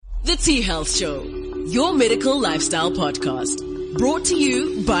The T Health Show, your medical lifestyle podcast, brought to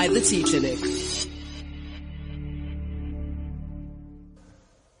you by the T Clinic.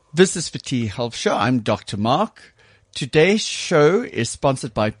 This is the T Health Show. I'm Dr. Mark. Today's show is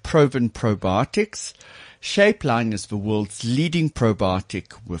sponsored by Probiotics. Shapeline is the world's leading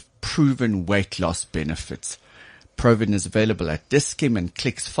probiotic with proven weight loss benefits. Proven is available at Diskim and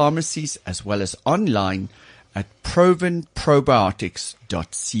Clicks pharmacies as well as online at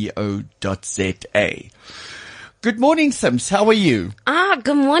provenprobiotics.co.za. Good morning, Sims. How are you?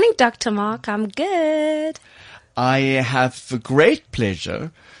 Good morning, Dr. Mark. I'm good. I have the great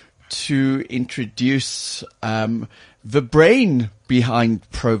pleasure to introduce the brain behind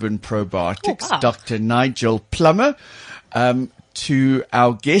Proven Probiotics, Dr. Nigel Plummer, to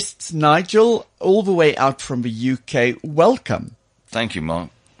our guests. Nigel, all the way out from the UK, welcome. Thank you, Mark.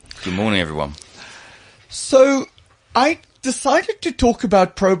 Good morning, everyone. So I decided to talk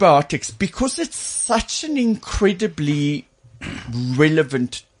about probiotics because it's such an incredibly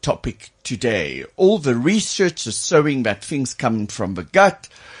relevant topic today. All the research is showing that things come from the gut,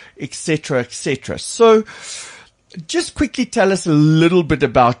 etc., etc. So just quickly tell us a little bit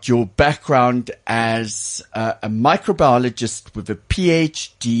about your background as a microbiologist with a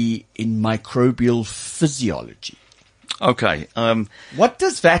PhD in microbial physiology. Okay. What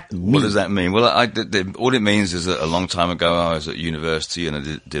does that mean? What does that mean? Well, all it means is that a long time ago I was at university and I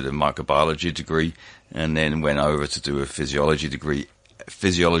did a microbiology degree and then went over to do a physiology degree,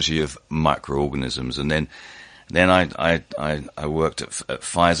 physiology of microorganisms. And then I worked at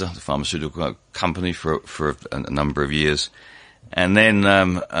Pfizer, the pharmaceutical company, for a number of years, and then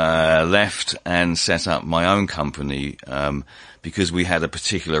left and set up my own company because we had a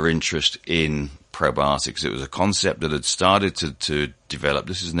particular interest in probiotics. It was a concept that had started to develop.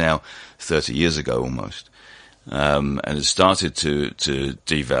 This is now 30 years ago almost, and it started to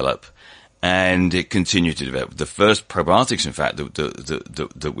develop. And it continued to develop. The first probiotics, in fact,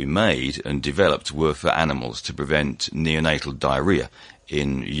 that we made and developed were for animals to prevent neonatal diarrhea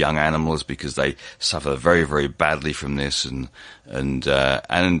in young animals because they suffer very, very badly from this. And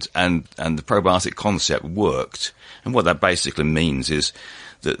the probiotic concept worked. And what that basically means is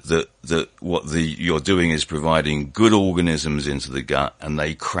that what you're doing is providing good organisms into the gut, and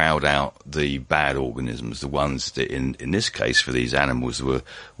they crowd out the bad organisms, the ones that in this case for these animals were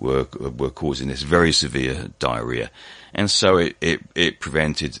causing this very severe diarrhea. And so it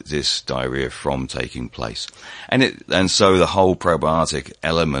prevented this diarrhea from taking place. And so the whole probiotic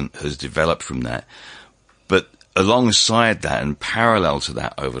element has developed from that. But alongside that and parallel to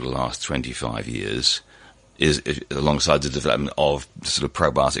that over the last 25 years, is alongside the development of the sort of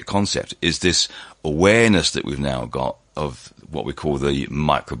probiotic concept, is this awareness that we've now got of what we call the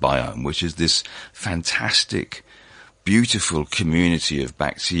microbiome, which is this fantastic, beautiful community of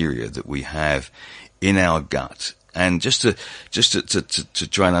bacteria that we have in our gut. And just to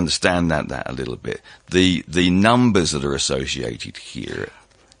try and understand that a little bit, the numbers that are associated here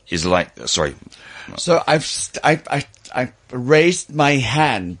is like, sorry. So I raised my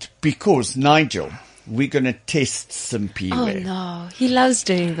hand because, Nigel, we're going to test some Piwe. Oh no, he loves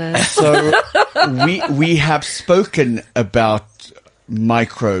doing this. So we have spoken about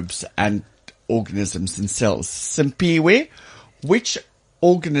microbes and organisms and cells. Some Piwe, which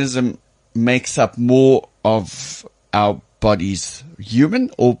organism makes up more of our body's, human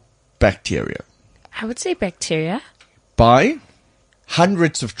or bacteria? I would say bacteria. By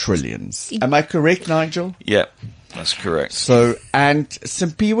hundreds of trillions. Am I correct, Nigel? Yeah. That's correct. So, and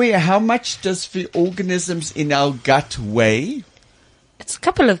Simpiwe, how much does the organisms in our gut weigh? It's a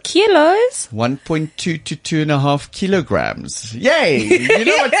couple of kilos. 1.2 to 2.5 kilograms. Yay! You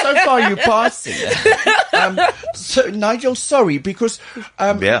know what? So far you're passing. So, Nigel, sorry, because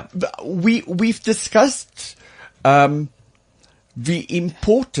we've discussed the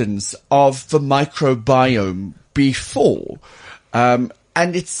importance of the microbiome before, and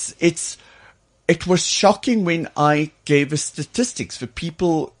it was shocking when I gave the statistics. The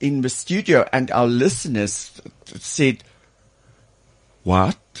people in the studio and our listeners said,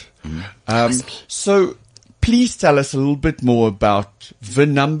 what? So please tell us a little bit more about the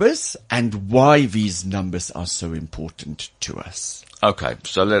numbers and why these numbers are so important to us. Okay,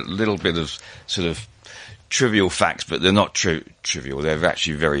 so a little bit of sort of trivial facts, but they're not trivial. They're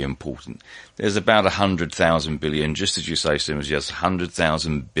actually very important. There's about 100,000 billion, just as you say, Simmons, yes,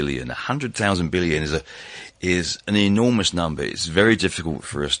 100,000 billion. 100,000 billion is an enormous number. It's very difficult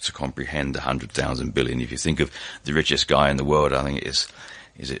for us to comprehend 100,000 billion. If you think of the richest guy in the world, I think it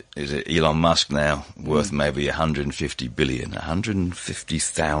is it Elon Musk now, worth maybe 150 billion.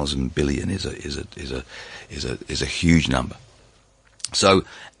 150,000 billion is a huge number. So,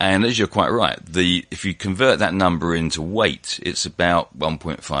 and as you're quite right, if you convert that number into weight, it's about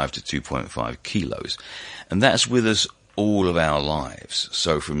 1.5 to 2.5 kilos. And that's with us all of our lives.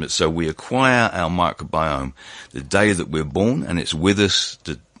 So we acquire our microbiome the day that we're born, and it's with us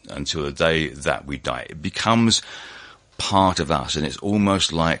until the day that we die. It becomes part of us, and it's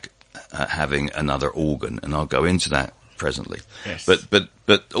almost like having another organ, and I'll go into that presently. Yes.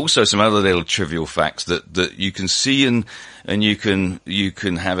 But also some other little trivial facts that you can see and you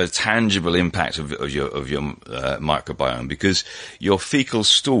can have a tangible impact of your microbiome, because your fecal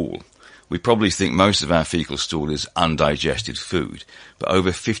stool, we probably think most of our fecal stool is undigested food, but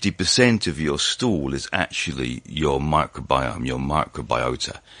over 50% of your stool is actually your microbiome, your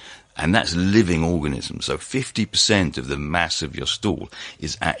microbiota. And that's living organisms. So 50% of the mass of your stool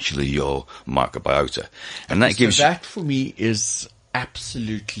is actually your microbiota. And that gives that for me is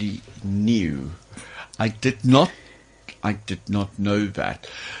absolutely new. I did not know that.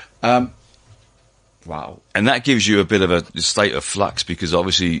 Wow. And that gives you a bit of a state of flux, because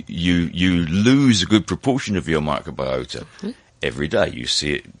obviously you lose a good proportion of your microbiota every day. You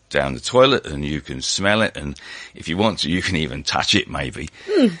see it down the toilet and you can smell it, and if you want to, you can even touch it maybe.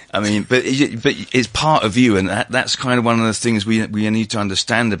 I mean, but it's part of you, and that's kind of one of the things we need to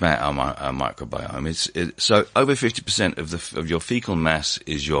understand about our microbiome. So over 50% of your fecal mass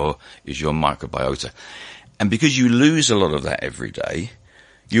is your microbiota. And because you lose a lot of that every day,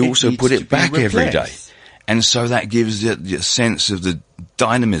 you also put it back every day. And so that gives you a sense of the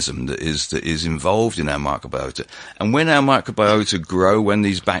dynamism that is involved in our microbiota. And when our microbiota grow, when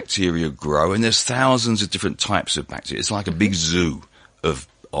these bacteria grow, and there's thousands of different types of bacteria, it's like a big zoo of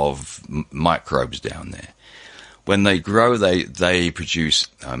microbes down there. When they grow, they produce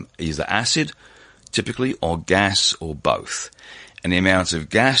either acid, typically, or gas, or both. And the amount of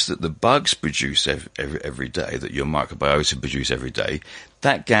gas that the bugs produce every day, that your microbiota produce every day,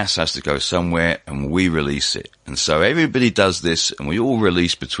 that gas has to go somewhere, and we release it. And so everybody does this, and we all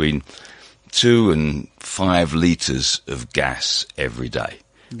release between 2 and 5 liters of gas every day.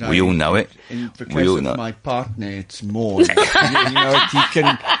 No, we all know it. In the case of my partner, it's more.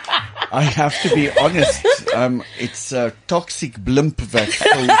 I have to be honest. It's a toxic blimp that.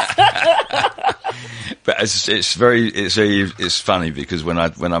 But it's funny, because when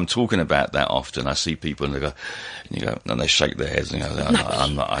I'm talking about that often, I see people and and they shake their heads and go,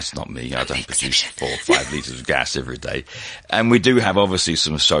 I'm not, it's not me. I don't produce 4 or 5 liters of gas every day. And we do have obviously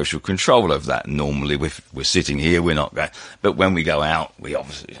some social control of that. Normally we're sitting here, we're not going, but when we go out, we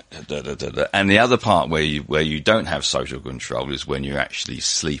obviously, and the other part where you don't have social control is when you're actually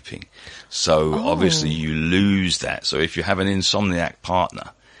sleeping. So obviously you lose that. So if you have an insomniac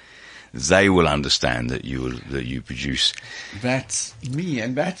partner, they will understand that you produce. That's me,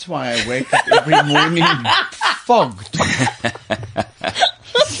 and that's why I wake up every morning fogged.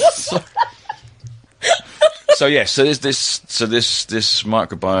 So yes, so this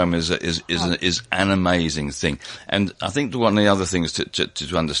microbiome is an amazing thing, and I think one of the other things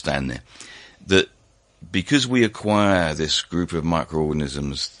to understand there, that because we acquire this group of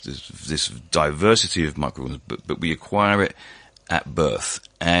microorganisms, this diversity of microorganisms, but we acquire it at birth,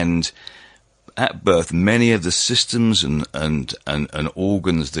 and at birth many of the systems and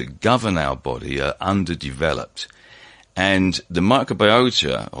organs that govern our body are underdeveloped. And the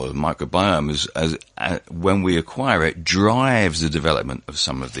microbiota, or the microbiome, when we acquire it, drives the development of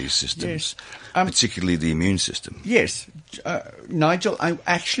some of these systems, particularly the immune system. Yes. Nigel, I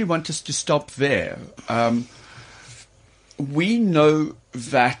actually want us to stop there. We know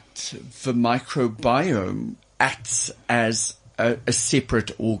that the microbiome acts as a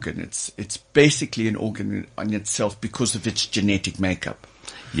separate organ. It's basically an organ in itself because of its genetic makeup.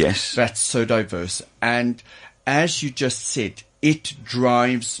 Yes. That's so diverse. And as you just said, it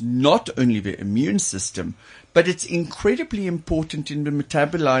drives not only the immune system, but it's incredibly important in the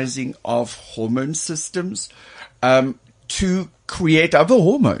metabolizing of hormone systems to create other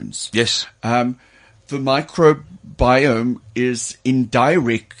hormones. Yes. The microbiome is in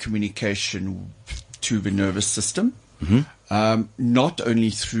direct communication to the nervous system, not only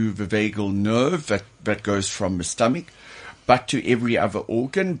through the vagal nerve that goes from the stomach, but to every other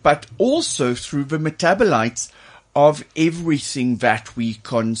organ, but also through the metabolites of everything that we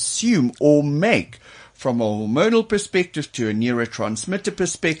consume or make, from a hormonal perspective to a neurotransmitter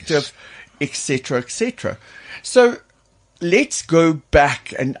perspective, etc., etc. So let's go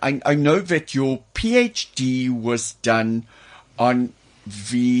back, and I know that your PhD was done on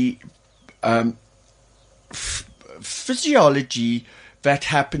the physiology that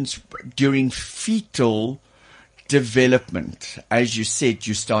happens during fetal development. As you said,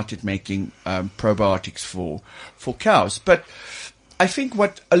 you started making probiotics for cows. But I think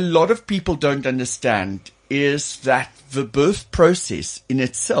what a lot of people don't understand is that the birth process in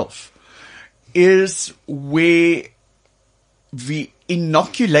itself is where the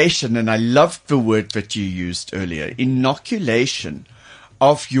inoculation, and I love the word that you used earlier, inoculation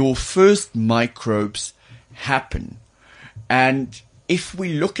of your first microbes happen. And if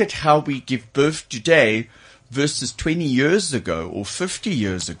we look at how we give birth today versus 20 years ago or 50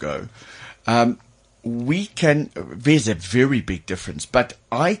 years ago, there's a very big difference. But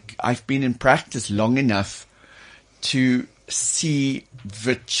I've been in practice long enough to see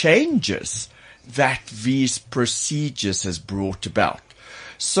the changes that these procedures has brought about.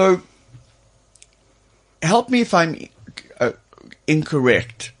 So help me if I'm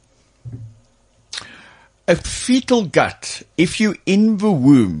incorrect. A fetal gut, if you're in the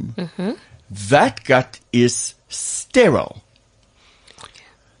womb, that gut is sterile.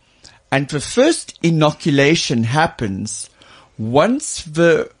 And the first inoculation happens once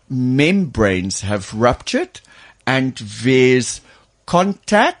the membranes have ruptured and there's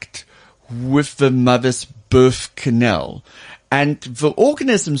contact with the mother's birth canal. And the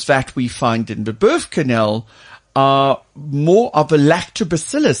organisms that we find in the birth canal are more of a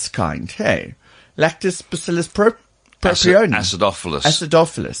lactobacillus kind, hey? Lactobacillus propionum. Acidophilus.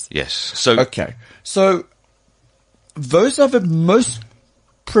 Acidophilus. Yes. So Okay. So those are the most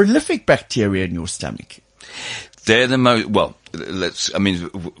prolific bacteria in your stomach. they're the most, well,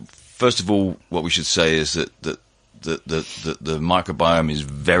 first of all, what we should say is that the microbiome is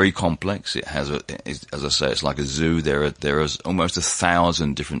very complex. It has as I say, it's like a zoo. There is almost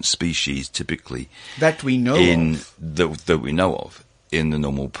 1,000 different species typically That we know of. that we know of in the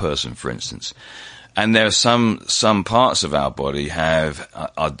normal person, for instance. And there are some parts of our body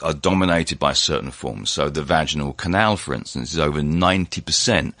are dominated by certain forms. So the vaginal canal, for instance, is over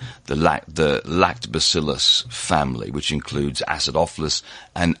 90% the Lactobacillus family, which includes Acidophilus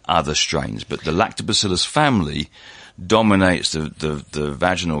and other strains. But the Lactobacillus family dominates the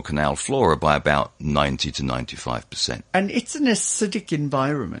vaginal canal flora by about 90 to 95%. And it's an acidic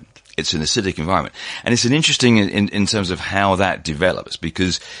environment. It's an acidic environment. And it's an interesting in terms of how that develops,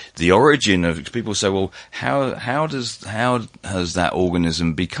 because the origin of, people say, well, how has that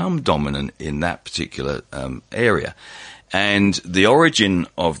organism become dominant in that particular area? And the origin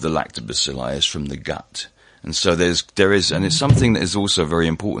of the lactobacilli is from the gut. And so there is, and it's something that is also very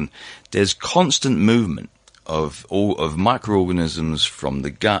important. There's constant movement of microorganisms from the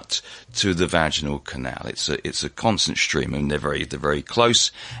gut to the vaginal canal. It's a constant stream, and they're very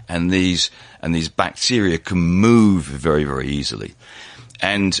close, and these bacteria can move very, very easily.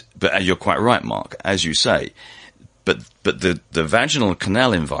 But you're quite right, Mark, as you say. But the vaginal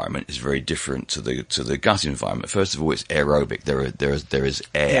canal environment is very different to the gut environment. First of all, it's aerobic. There is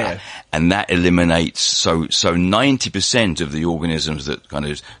air, and that eliminates so 90% of the organisms that kind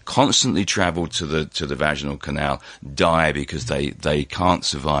of constantly travel to the vaginal canal die because they can't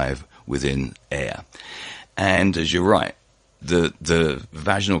survive within air. And as you're right, the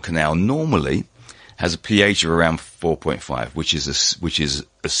vaginal canal normally has a pH of around 4.5, which is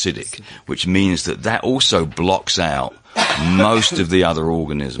acidic, which means that also blocks out most of the other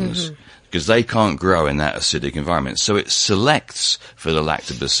organisms because they can't grow in that acidic environment. So it selects for the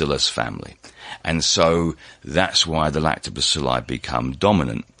Lactobacillus family. And so that's why the lactobacilli become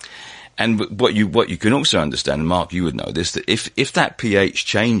dominant. And what you can also understand, and Mark, you would know this, that if that pH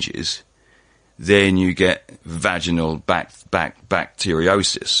changes, then you get vaginal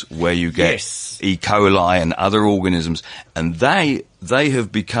bacteriosis, where you get E. coli and other organisms, and they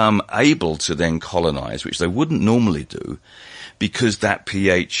have become able to then colonize, which they wouldn't normally do, because that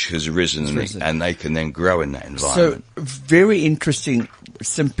pH has risen, and they can then grow in that environment. So very interesting,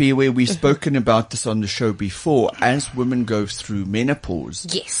 Simpy, where we've spoken about this on the show before. As women go through menopause,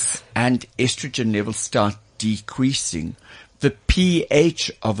 Yes. and estrogen levels start decreasing, the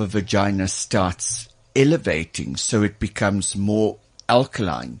pH of a vagina starts elevating, so it becomes more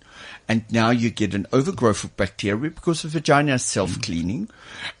alkaline. And now you get an overgrowth of bacteria because the vagina is self-cleaning.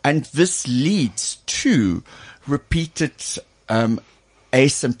 And this leads to repeated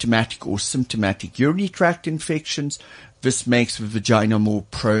asymptomatic or symptomatic urinary tract infections. This makes the vagina more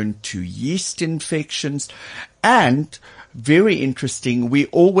prone to yeast infections. And very interesting, we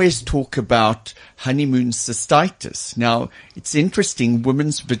always talk about honeymoon cystitis. Now, it's interesting,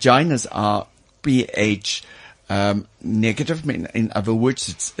 women's vaginas are pH negative. In other words,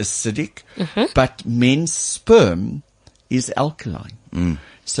 it's acidic, but men's sperm is alkaline.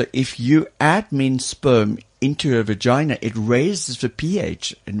 So if you add men's sperm into a vagina, it raises the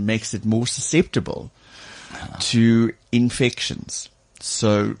pH and makes it more susceptible to infections.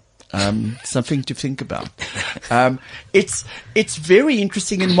 So Something to think about. It's very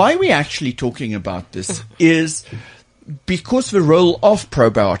interesting, and why we're actually talking about this is because the role of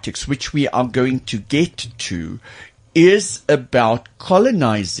probiotics, which we are going to get to, is about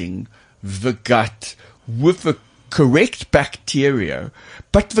colonizing the gut with the correct bacteria,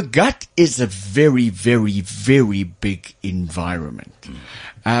 but the gut is a very, very, very big environment.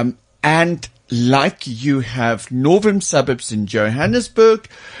 And like you have northern suburbs in Johannesburg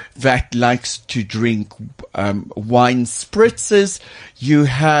that likes to drink wine spritzers. You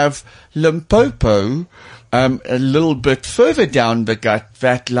have Limpopo, a little bit further down the gut,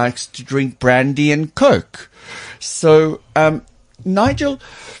 that likes to drink brandy and Coke. So, Nigel,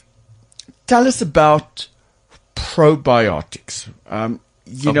 tell us about probiotics.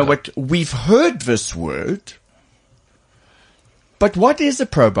 You know what? We've heard this word. But what is a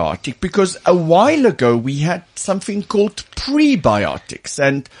probiotic? Because a while ago we had something called prebiotics,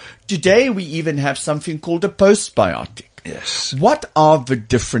 and today we even have something called a postbiotic. Yes. What are the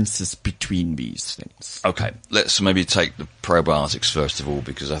differences between these things? Okay, let's maybe take the probiotics first of all,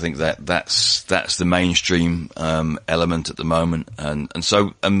 because I think that's the mainstream element at the moment, and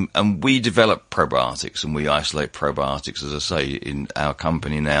so we develop probiotics and we isolate probiotics, as I say, in our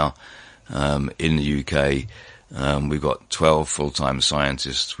company now in the UK. We've got 12 full-time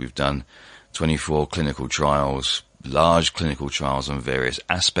scientists. We've done 24 clinical trials, large clinical trials on various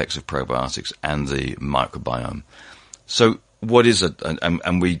aspects of probiotics and the microbiome. So what is it?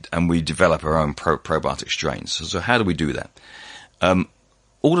 And we develop our own probiotic strains. So how do we do that?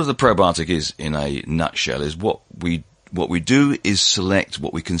 All of the probiotic is, in a nutshell, is what we do is select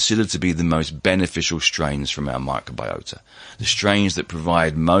what we consider to be the most beneficial strains from our microbiota, the strains that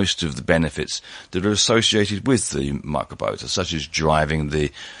provide most of the benefits that are associated with the microbiota, such as driving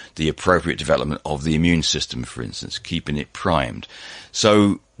the appropriate development of the immune system, for instance, keeping it primed.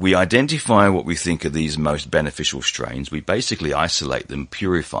 So we identify what we think are these most beneficial strains. We basically isolate them,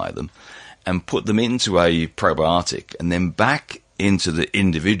 purify them, and put them into a probiotic, and then back into the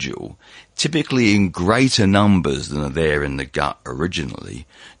individual, typically in greater numbers than are there in the gut originally,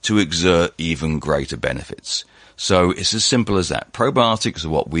 to exert even greater benefits. So it's as simple as that. Probiotics are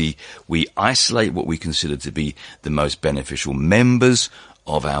what we isolate what we consider to be the most beneficial members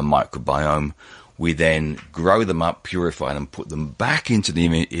of our microbiome. We then grow them up, purify them, put them back into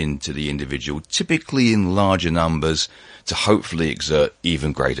the individual, typically in larger numbers, to hopefully exert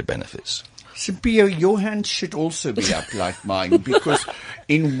even greater benefits. So, Pio, your hand should also be up like mine, because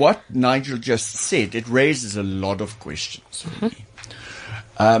in what Nigel just said, it raises a lot of questions for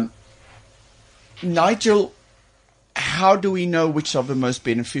me. Nigel, how do we know which are the most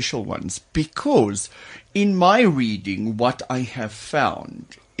beneficial ones? Because in my reading, what I have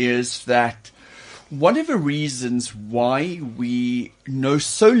found is that one of the reasons why we know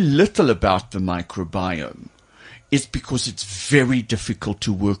so little about the microbiome is because it's very difficult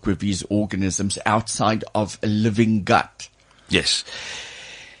to work with these organisms outside of a living gut. Yes.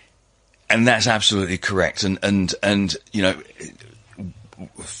 And that's absolutely correct. And you know,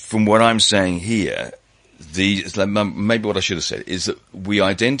 from what I'm saying here, maybe what I should have said is that we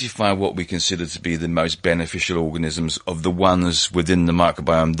identify what we consider to be the most beneficial organisms of the ones within the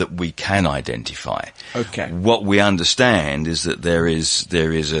microbiome that we can identify. Okay. What we understand is that there is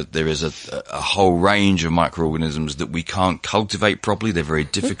a whole range of microorganisms that we can't cultivate properly. They're very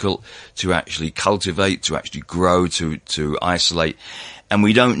difficult to actually cultivate, to actually grow, to isolate. And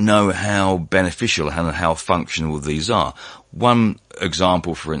we don't know how beneficial and how functional these are. One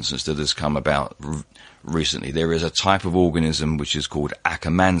example, for instance, that has come about recently, there is a type of organism which is called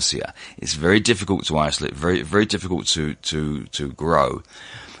Akkermansia. It's very difficult to isolate, very, very difficult to grow.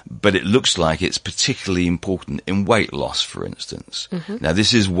 But it looks like it's particularly important in weight loss, for instance. Mm-hmm. Now,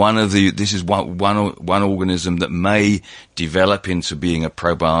 this is one organism that may develop into being a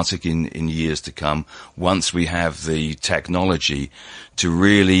probiotic in years to come, once we have the technology to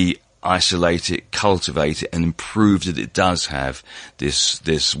really isolate it, cultivate it, and prove that it does have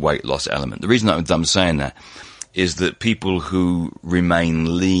this weight loss element. The reason I'm saying that is that people who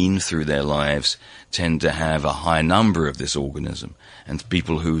remain lean through their lives tend to have a high number of this organism, and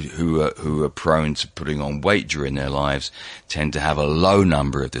people who are prone to putting on weight during their lives tend to have a low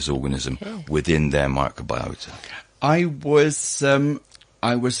number of this organism within their microbiota. I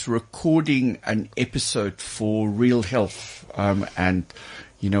was recording an episode for Real Health, and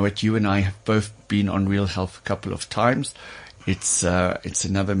you know what, you and I have both been on Real Health a couple of times. It's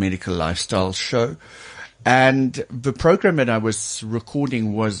another medical lifestyle show. And the program that I was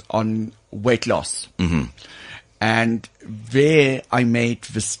recording was on weight loss. Mm-hmm. And there I made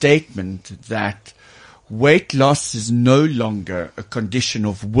the statement that weight loss is no longer a condition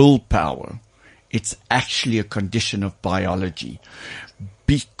of willpower. It's actually a condition of biology,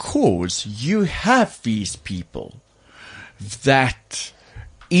 because you have these people that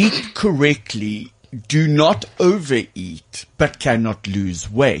eat correctly, do not overeat, but cannot lose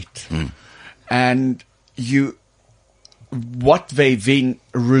weight. And what they then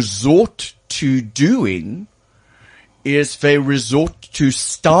resort to doing is they resort to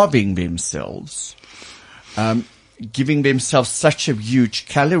starving themselves, giving themselves such a huge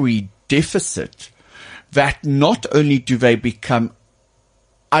calorie deficit that not only do they become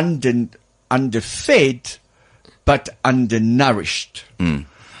underfed, but undernourished.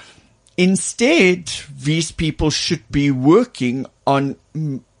 Instead, these people should be working on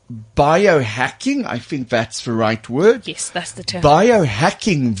biohacking. I think that's the right word. Yes, that's the term.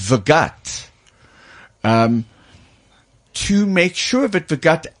 Biohacking the gut, to make sure that the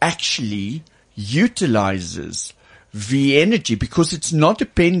gut actually utilizes the energy, because it's not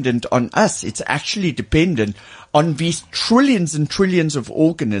dependent on us. It's actually dependent on these trillions and trillions of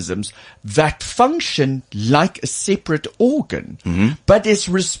organisms that function like a separate organ, but is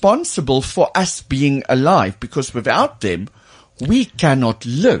responsible for us being alive, because without them, we cannot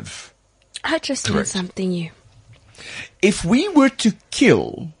live. I just learned something new. If we were to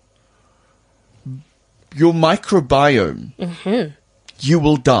kill your microbiome, you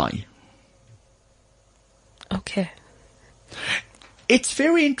will die. Okay. It's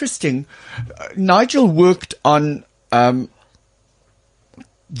very interesting. Nigel worked on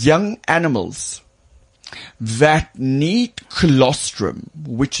young animals that need colostrum,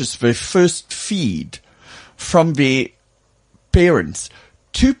 which is their first feed from their parents,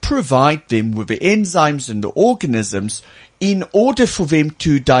 to provide them with the enzymes and the organisms in order for them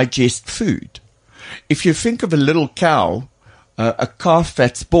to digest food. If you think of a little cow, a calf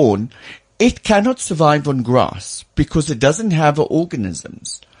that's born, it cannot survive on grass because it doesn't have the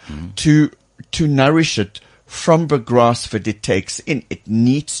organisms to nourish it from the grass that it takes in. It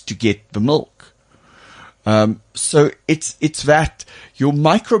needs to get the milk. So it's that your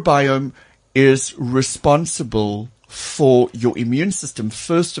microbiome is responsible for your immune system,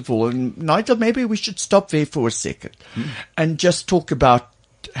 first of all. And Nigel, maybe we should stop there for a second and just talk about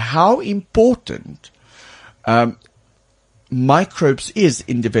how important microbes is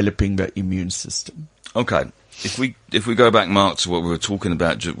in developing the immune system. Okay. If we go back, Mark, to what we were talking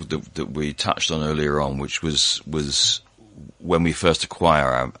about that we touched on earlier on, which was when we first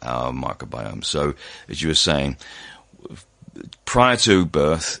acquire our microbiome. So, as you were saying, prior to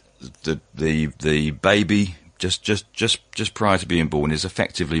birth, the baby just prior to being born is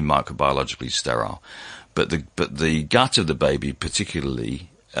effectively microbiologically sterile, but the gut of the baby particularly.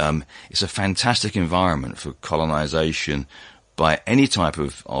 It's a fantastic environment for colonization by any type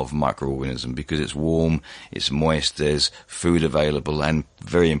of microorganism, because it's warm, it's moist, there's food available, and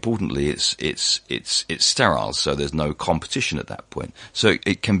very importantly, it's sterile, so there's no competition at that point. So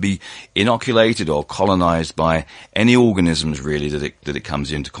it can be inoculated or colonized by any organisms really that it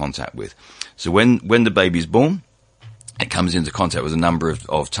comes into contact with. So when the baby's born, it comes into contact with a number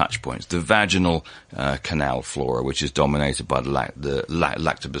of touch points. The vaginal canal flora, which is dominated by the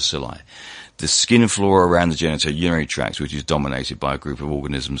lactobacilli. The skin flora around the genitourinary tract, which is dominated by a group of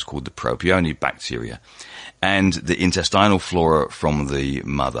organisms called the Probiotic. And the intestinal flora from the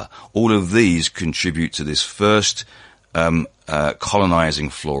mother. All of these contribute to this first colonizing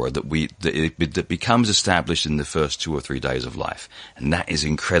flora that becomes established in the first 2 or 3 days of life. And that is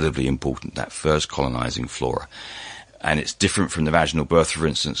incredibly important, that first colonizing flora. And it's different from the vaginal birth, for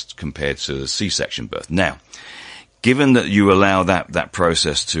instance, compared to the C-section birth. Now, given that you allow that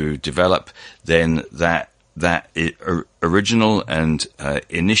process to develop, then that original and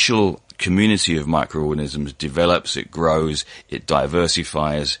initial community of microorganisms develops, it grows, it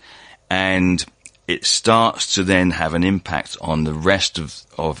diversifies, and it starts to then have an impact on the rest of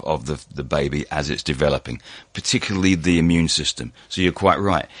the baby as it's developing, particularly the immune system. So you're quite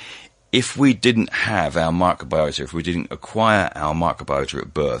right. If we didn't have our microbiota, if we didn't acquire our microbiota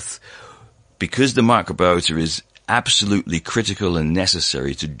at birth, because the microbiota is absolutely critical and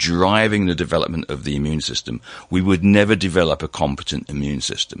necessary to driving the development of the immune system, we would never develop a competent immune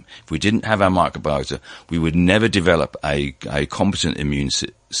system. If we didn't have our microbiota, we would never develop a competent immune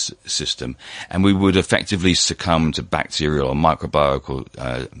system, and we would effectively succumb to bacterial or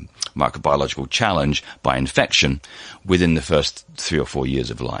microbiological challenge by infection within the first 3 or 4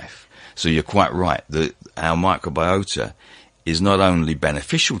 years of life. So you're quite right that our microbiota is not only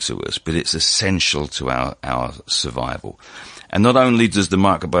beneficial to us, but it's essential to our survival. And not only does the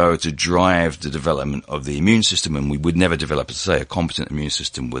microbiota drive the development of the immune system, and we would never develop, a competent immune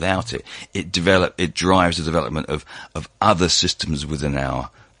system without it, it drives the development of other systems within our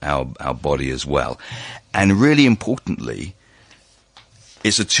body as well. And really importantly,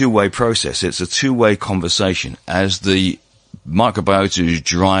 it's a two-way process. It's a two-way conversation. As the microbiota is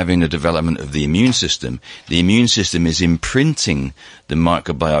driving the development of the immune system is imprinting the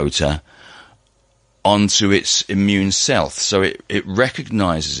microbiota onto its immune self. So it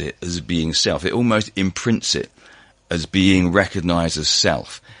recognizes it as being self. It almost imprints it as being recognized as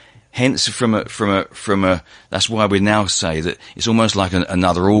self. Hence, from a, that's why we now say that it's almost like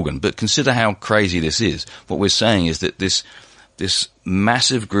another organ. But consider how crazy this is. What we're saying is that this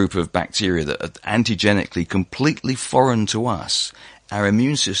massive group of bacteria that are antigenically completely foreign to us, our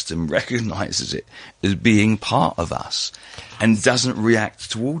immune system recognizes it as being part of us and doesn't react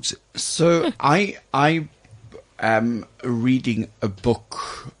towards it. So I am reading a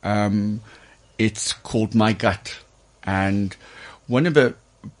book. It's called My Gut. And one of the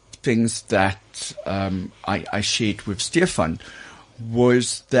things that I shared with Stefan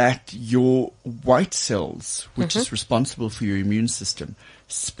was that your white cells, which is responsible for your immune system,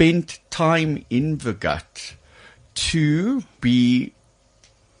 spent time in the gut to be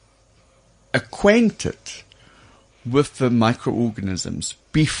acquainted with the microorganisms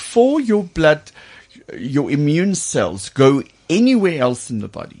before your immune cells go anywhere else in the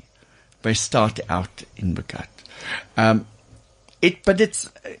body. They start out in the gut. But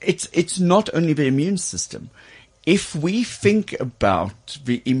it's not only the immune system. If we think about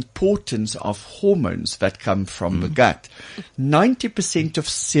the importance of hormones that come from the gut, 90% of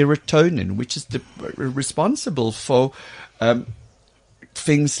serotonin, which is responsible for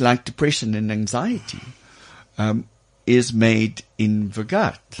things like depression and anxiety, is made in the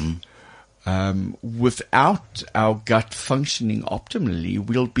gut. Without our gut functioning optimally,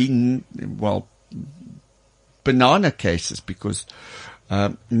 we'll be, banana cases, because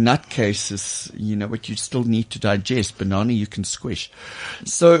nut cases, what you still need to digest. Banana you can squish.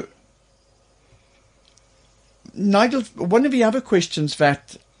 So, Nigel, one of the other questions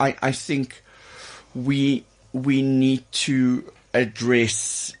that I think we need to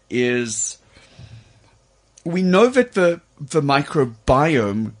address is, we know that the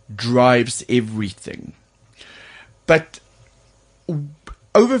microbiome drives everything, but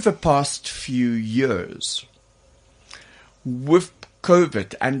over the past few years, with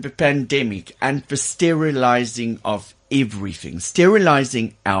COVID and the pandemic and the sterilizing of everything,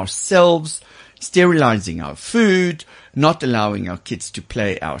 sterilizing ourselves, sterilizing our food, not allowing our kids to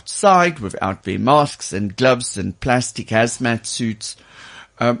play outside without their masks and gloves and plastic hazmat suits,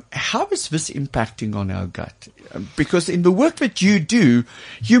 how is this impacting on our gut? Because in the work that you do,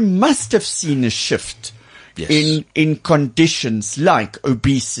 you must have seen a shift in conditions like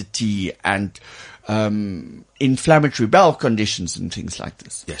obesity and inflammatory bowel conditions and things like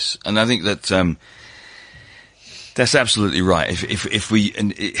this. Yes, and I think that that's absolutely right. If we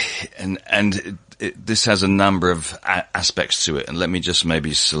this has a number of aspects to it, and let me just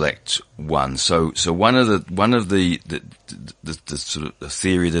maybe select one. So one of the sort of the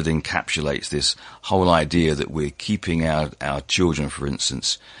theory that encapsulates this whole idea that we're keeping our children, for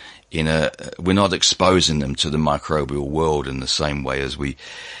instance, we're not exposing them to the microbial world in the same way as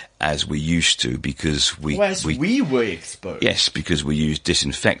we used to, because we were exposed. Yes, because we use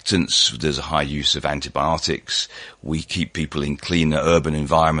disinfectants. There's a high use of antibiotics. We keep people in cleaner urban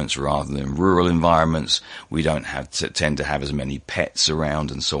environments rather than rural environments. We don't tend to have as many pets around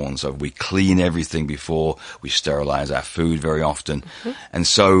and so on. So we clean everything before we sterilize our food very often. And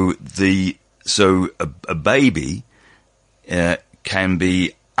so a baby can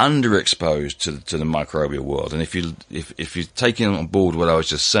be underexposed to the microbial world. And if you're taking on board what I was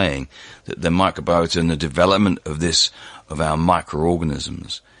just saying, that the microbiota and the development of our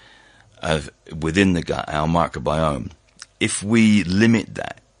microorganisms within the gut, our microbiome, if we limit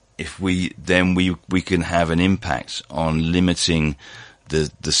that, we can have an impact on limiting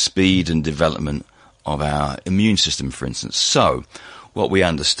the speed and development of our immune system, for instance. So what we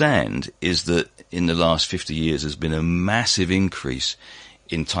understand is that in the last 50 years there's been a massive increase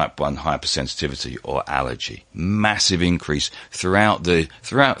in type 1 hypersensitivity or allergy. Massive increase throughout the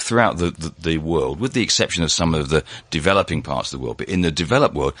world, with the exception of some of the developing parts of the world. But in the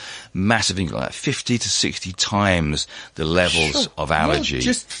developed world, massive increase, like 50 to 60 times the levels of allergy. Well,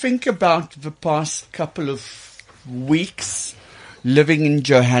 just think about the past couple of weeks living in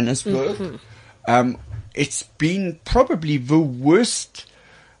Johannesburg. It's been probably the worst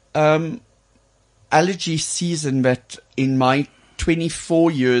allergy season that in my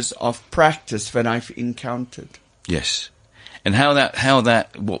 24 years of practice that I've encountered. Yes. And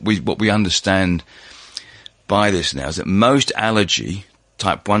what we understand by this now is that most allergy,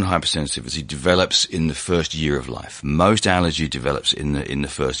 type 1 hypersensitivity, develops in the first year of life. Most allergy develops in the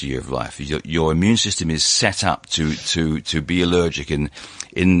first year of life. Your immune system is set up to be allergic in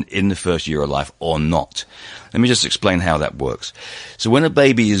the first year of life or not. Let me just explain how that works. So when a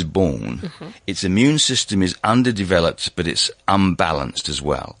baby is born, its immune system is underdeveloped, but it's unbalanced as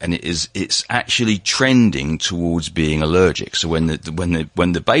well, and it's actually trending towards being allergic. So when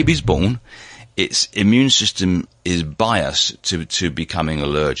the baby's born, its immune system is biased to becoming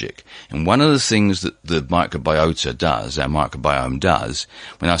allergic. And one of the things that the microbiota does, our microbiome does,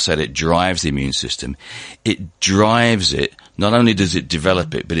 when I said it drives the immune system, it drives it, not only does it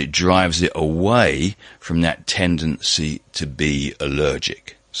develop it, but it drives it away from that tendency to be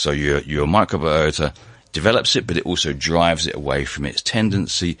allergic. So your microbiota develops it, but it also drives it away from its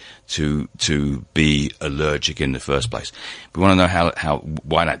tendency to be allergic in the first place. We want to know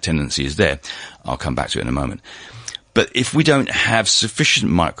why that tendency is there. I'll come back to it in a moment. But if we don't have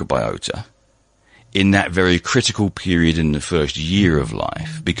sufficient microbiota in that very critical period in the first year of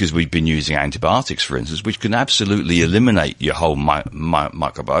life, because we've been using antibiotics, for instance, which can absolutely eliminate your whole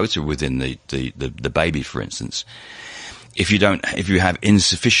microbiota within the baby, for instance. If you have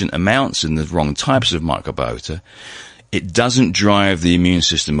insufficient amounts in the wrong types of microbiota, it doesn't drive the immune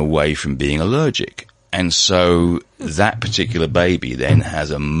system away from being allergic. And so that particular baby then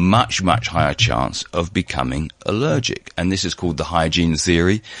has a much, much higher chance of becoming allergic. And this is called the hygiene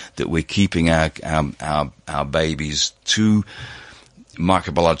theory, that we're keeping our babies too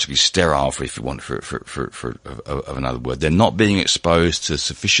microbiologically sterile, if you want, for another word. They're not being exposed to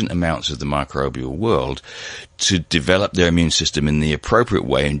sufficient amounts of the microbial world to develop their immune system in the appropriate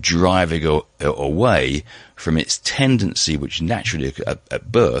way and drive it away from its tendency, which naturally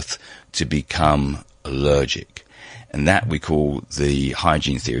at birth, to become allergic. And that we call the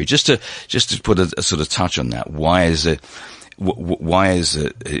hygiene theory. Just to put a sort of touch on that, why is a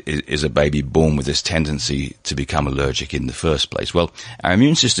baby born with this tendency to become allergic in the first place? Well, our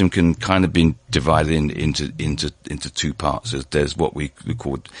immune system can kind of be divided into two parts. There's what we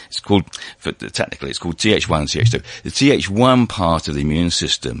call, technically it's called Th1 and Th2. The Th1 part of the immune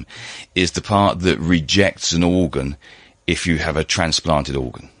system is the part that rejects an organ if you have a transplanted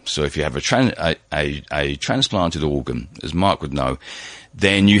organ. So if you have a transplanted organ, as Mark would know,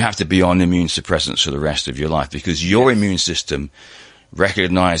 then you have to be on immune suppressants for the rest of your life, because your immune system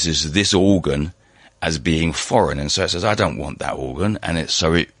recognizes this organ as being foreign, and so it says, I don't want that organ, and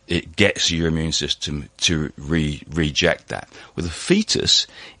it gets your immune system to reject that. Well, the fetus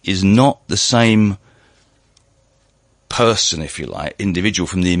is not the same person, if you like, individual.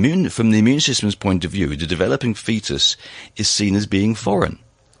 From the immune system's point of view, the developing fetus is seen as being foreign.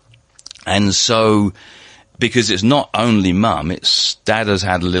 And so, because it's not only mum, it's dad has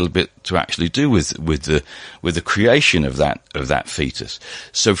had a little bit to actually do with the creation of that fetus.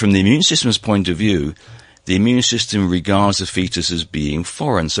 So from the immune system's point of view, the immune system regards the fetus as being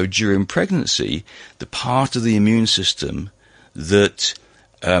foreign. So during pregnancy, the part of the immune system that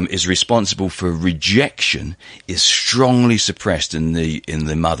is responsible for rejection is strongly suppressed in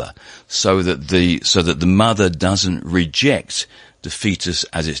the mother, so that the mother doesn't reject the fetus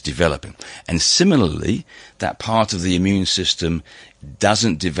as it's developing. And similarly, that part of the immune system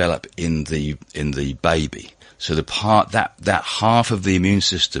doesn't develop in the baby. So the part that half of the immune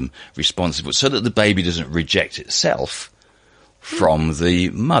system responsible, so that the baby doesn't reject itself from the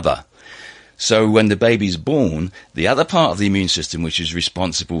mother. So when the baby's born, the other part of the immune system, which is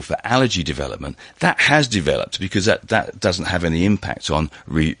responsible for allergy development, that has developed, because that doesn't have any impact on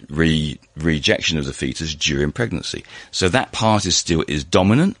rejection of the fetus during pregnancy. So that part is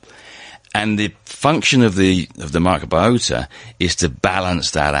dominant, and the function of the microbiota is to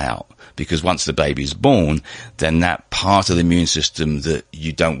balance that out. Because once the baby's born, then that part of the immune system that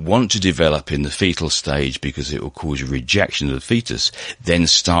you don't want to develop in the fetal stage because it will cause you rejection of the fetus, then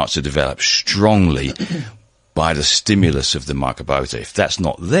starts to develop strongly by the stimulus of the microbiota. If that's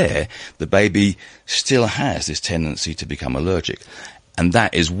not there, the baby still has this tendency to become allergic. And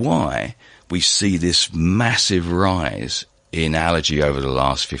that is why we see this massive rise in allergy over the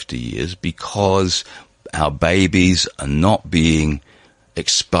last 50 years, because our babies are not being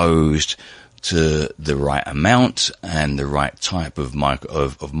exposed to the right amount and the right type of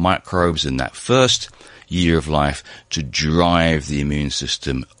microbes in that first year of life to drive the immune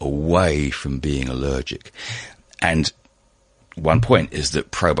system away from being allergic. And one point is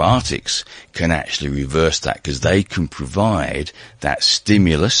that probiotics can actually reverse that, because they can provide that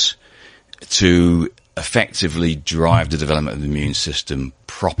stimulus to effectively drive the development of the immune system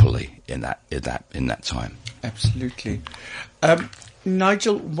properly in that time. Absolutely.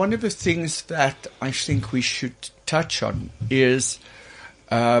 Nigel, one of the things that I think we should touch on is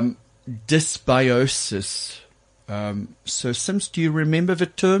dysbiosis. So, Sims, do you remember the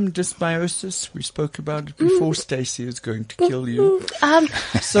term dysbiosis? We spoke about it before. Stacey is going to kill you.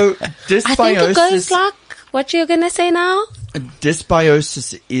 So, dysbiosis. I think it goes like what you're going to say now.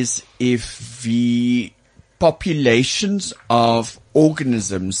 Dysbiosis is if the populations of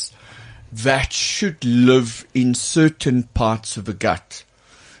organisms that should live in certain parts of the gut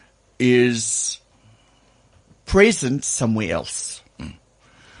is present somewhere else.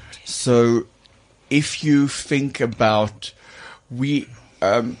 So if you think about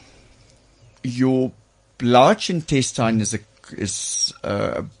your large intestine is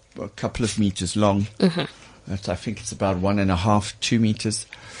a couple of meters long. Mm-hmm. I think it's about 1.5, 2 meters.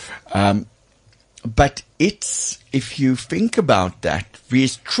 But if you think about that,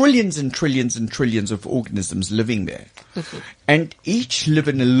 there's trillions and trillions and trillions of organisms living there. Mm-hmm. And each live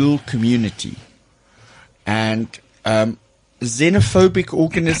in a little community. And xenophobic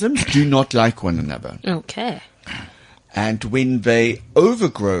organisms do not like one another. Okay. And when they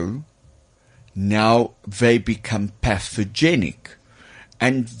overgrow, now they become pathogenic.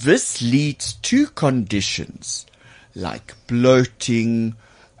 And this leads to conditions like bloating,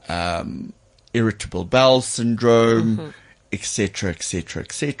 irritable bowel syndrome, etc., etc.,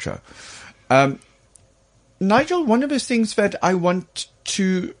 etc. Nigel, one of the things that I want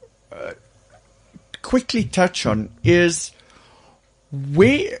to quickly touch on is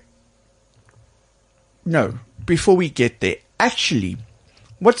before we get there, actually,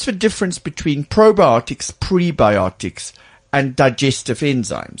 what's the difference between probiotics, prebiotics, and digestive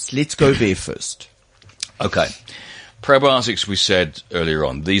enzymes? Let's go there first. Okay. Probiotics, we said earlier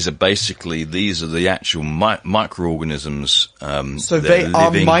on, these are the actual microorganisms. So they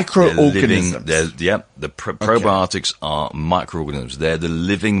are microorganisms. Probiotics are microorganisms. They're the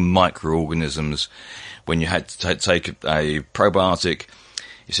living microorganisms. When you had to take a probiotic,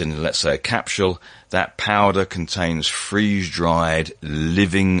 it's in, let's say, a capsule. That powder contains freeze-dried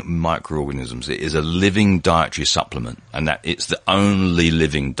living microorganisms. It is a living dietary supplement, and that it's the only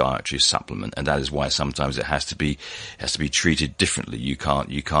living dietary supplement, and that is why sometimes it has to be treated differently. You can't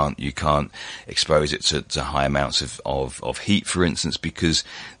expose it to high amounts of heat, for instance, because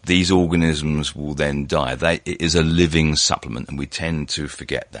these organisms will then die. It is a living supplement, and we tend to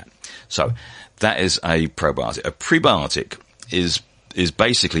forget that. So that is a probiotic. A prebiotic is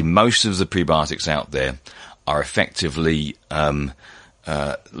basically, most of the prebiotics out there are effectively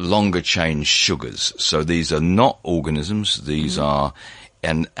longer chain sugars. So these are not organisms. These are,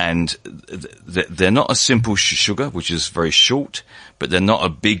 and they're not a simple sugar, which is very short, but they're not a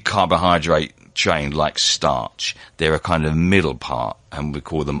big carbohydrate chain like starch. They're a kind of middle part, and we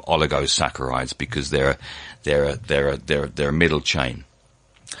call them oligosaccharides because they're a middle chain.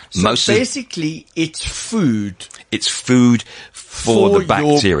 So basically, it's food. It's food for the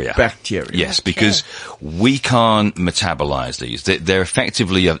bacteria. Your bacteria. Yes, okay. Because we can't metabolize these. They're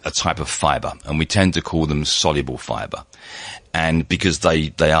effectively a type of fiber, and we tend to call them soluble fiber. And because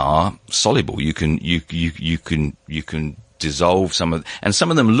they are soluble, you can dissolve some of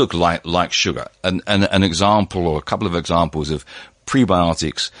them look like sugar. And an example or a couple of examples of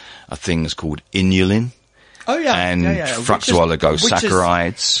prebiotics are things called inulin. Oh yeah, and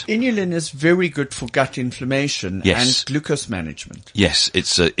fructooligosaccharides. Inulin is very good for gut inflammation and glucose management. Yes,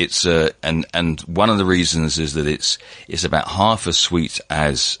 and one of the reasons is that it's about half as sweet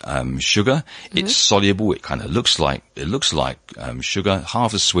as sugar. Mm-hmm. It's soluble. It kind of looks like sugar,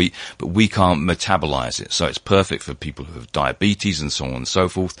 half as sweet, but we can't metabolize it. So it's perfect for people who have diabetes and so on and so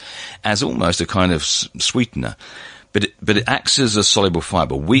forth, as almost a kind of sweetener. But it acts as a soluble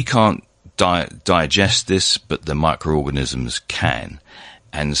fiber. We can't digest this, but the microorganisms can,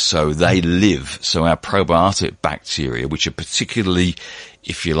 and so they live. So our probiotic bacteria, which are particularly,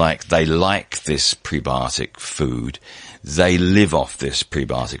 if you like, they like this prebiotic food, they live off this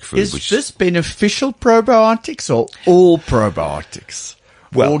prebiotic food. Is this beneficial probiotics or all probiotics?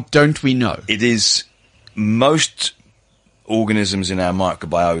 Well, or don't we know? It is. Most organisms in our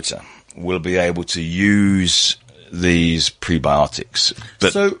microbiota will be able to use these prebiotics.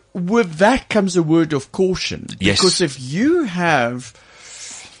 But so with that comes a word of caution. Yes. Because if you have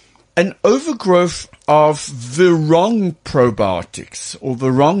an overgrowth of the wrong probiotics or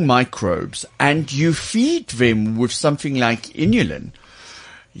the wrong microbes and you feed them with something like inulin,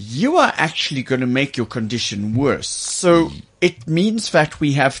 you are actually going to make your condition worse. So it means that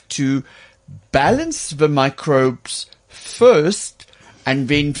we have to balance the microbes first and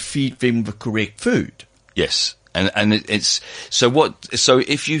then feed them the correct food. Yes. And it's, so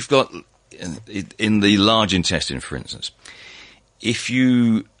if you've got, in the large intestine, for instance, if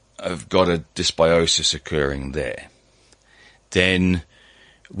you have got a dysbiosis occurring there, then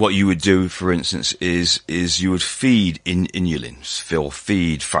what you would do, for instance, is you would feed inulins,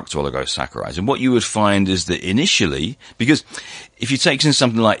 feed fructooligosaccharides. And what you would find is that initially, because if you take in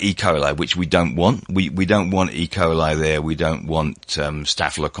something like E. coli, which we don't want, we don't want E. coli there, we don't want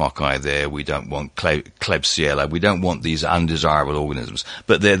staphylococci there, we don't want Klebsiella, we don't want these undesirable organisms.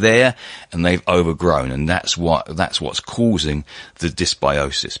 But they're there and they've overgrown, and that's what's causing the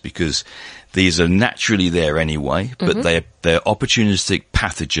dysbiosis, because these are naturally there anyway, but they're opportunistic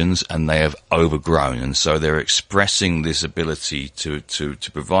pathogens and they have overgrown. And so they're expressing this ability to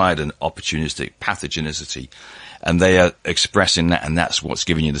provide an opportunistic pathogenicity. And they are expressing that, and that's what's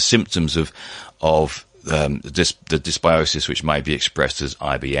giving you the symptoms of the dysbiosis, which may be expressed as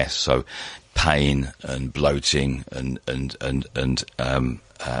IBS. So pain and bloating and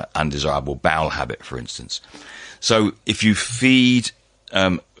undesirable bowel habit, for instance. So if you feed,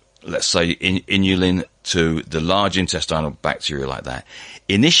 let's say inulin to the large intestinal bacteria like that,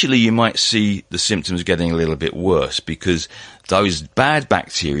 initially you might see the symptoms getting a little bit worse, because those bad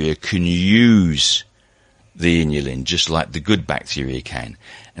bacteria can use the inulin just like the good bacteria can.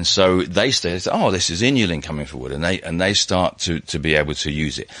 And so they say, oh, this is inulin coming forward, and they start to be able to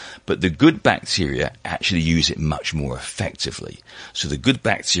use it. But the good bacteria actually use it much more effectively. So the good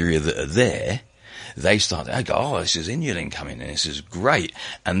bacteria that are there, they go, oh, this is inulin coming in, this is great.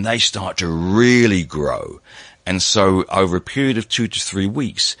 And they start to really grow. And so over a period of 2 to 3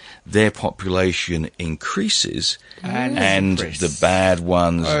 weeks, their population increases and the bad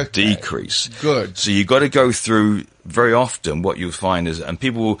ones decrease. Good. So you've got to go through, very often what you'll find is, and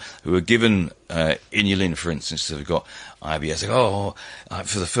people who are given inulin, for instance, they've got IBS, they go,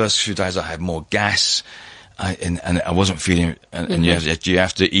 for the first few days I had more gas. And I wasn't feeling, and you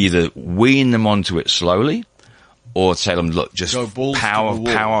have to either wean them onto it slowly, or tell them, look, just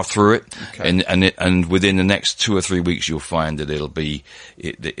power through it, okay. and within the next 2 or 3 weeks, you'll find that it'll be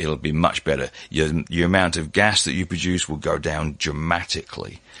much better. Your amount of gas that you produce will go down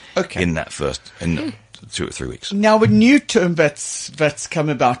dramatically. Okay. In that first 2 or 3 weeks. Now, a new term that's come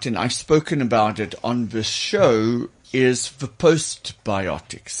about, and I've spoken about it on this show, is the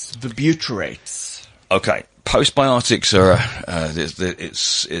postbiotics, the butyrates. Okay. Postbiotics are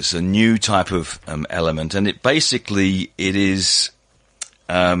it's a new type of element, and it is it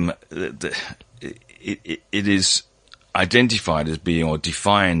is identified as being, or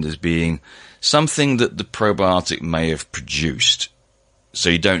defined as being, something that the probiotic may have produced.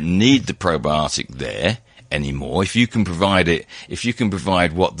 So you don't need the probiotic there anymore. If you can provide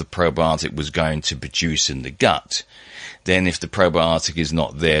what the probiotic was going to produce in the gut, then if the probiotic is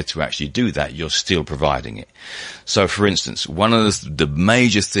not there to actually do that, you're still providing it. So, for instance, one of the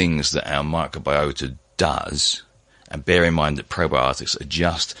major things that our microbiota does, and bear in mind that probiotics are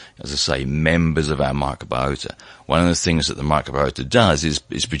just, as I say, members of our microbiota. One of the things that the microbiota does is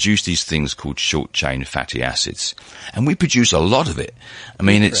produce these things called short-chain fatty acids. And we produce a lot of it. I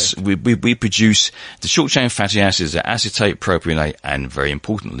mean, we produce the short-chain fatty acids are acetate, propionate, and very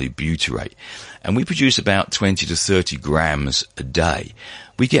importantly, butyrate. And we produce about 20 to 30 grams a day.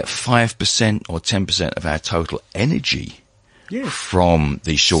 We get 5% or 10% of our total energy from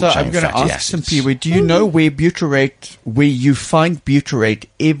these short-chain fatty acids. So I'm going to ask simply, do you know where you find butyrate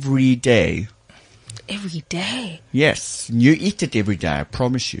every day? Every day? Yes. You eat it every day, I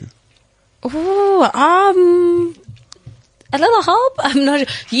promise you. Oh, a little help? I'm not sure.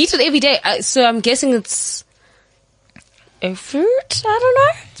 You eat it every day, so I'm guessing it's a fruit? I don't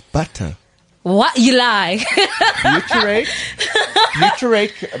know. It's butter. What? You lie.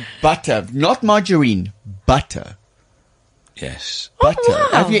 Butyrate butter, not margarine, butter. Yes. Butter. Oh,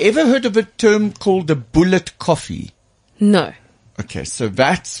 wow. Have you ever heard of a term called a bullet coffee? No. Okay, so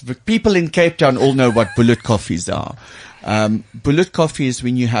the people in Cape Town all know what bullet coffees are. Bullet coffee is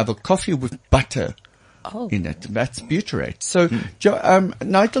when you have a coffee with butter in it. That's butyrate. So,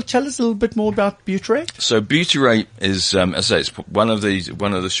 Nigel, tell us a little bit more about butyrate. So butyrate is, as I say, it's one of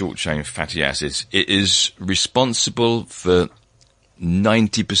the short chain fatty acids. It is responsible for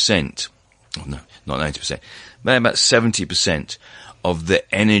 90%. Oh, no, not 90%. Maybe about 70% of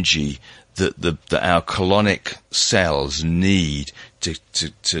the energy that our colonic cells need to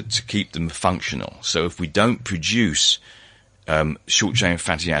keep them functional. So if we don't produce short-chain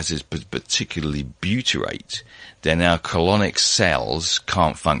fatty acids, particularly butyrate, then our colonic cells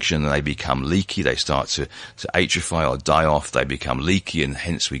can't function and they become leaky. They start to atrophy or die off. They become leaky, and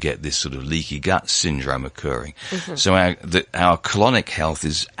hence we get this sort of leaky gut syndrome occurring. So our colonic health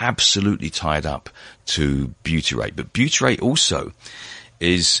is absolutely tied up to butyrate. But butyrate also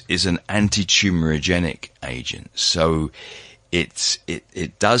is an anti-tumorigenic agent. So it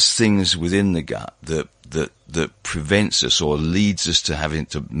does things within the gut that prevents us or leads us to having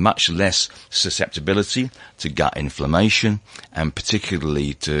to much less susceptibility to gut inflammation, and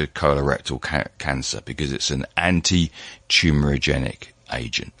particularly to colorectal cancer, because it's an anti-tumorigenic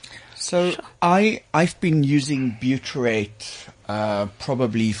agent. So I've been using butyrate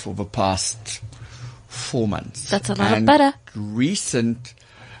probably for the past 4 months. That's a lot better.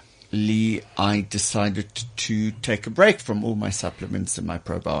 Recently, I decided to take a break from all my supplements and my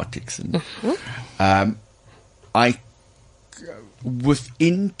probiotics, and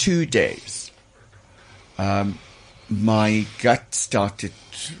within 2 days, my gut started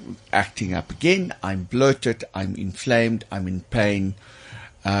acting up again. I'm bloated, I'm inflamed, I'm in pain,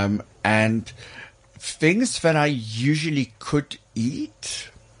 and things that I usually could eat,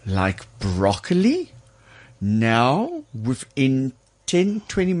 like broccoli, now within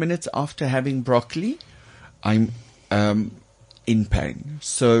 10-20 minutes after having broccoli, I'm in pain.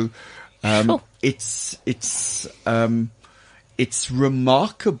 So it's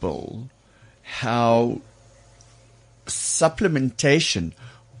remarkable how supplementation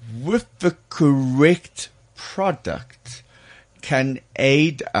with the correct product can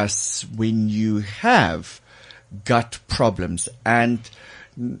aid us when you have gut problems. And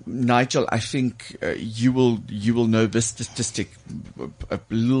Nigel, I think you will know this statistic a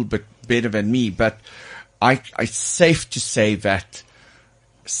little bit better than me, but it's safe to say that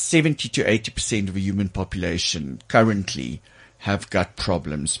 70 to 80% of the human population currently have gut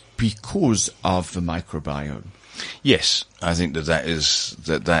problems because of the microbiome. Yes, I think that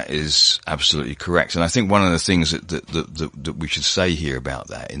is absolutely correct, and I think one of the things that we should say here about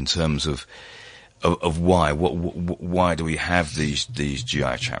that, in terms of why do we have these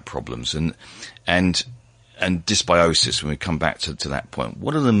GI tract problems, and dysbiosis, when we come back to that point,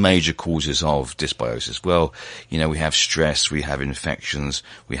 what are the major causes of dysbiosis? Well, we have stress, we have infections,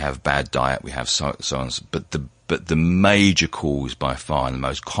 we have bad diet, we have so on, but the major cause by far, and the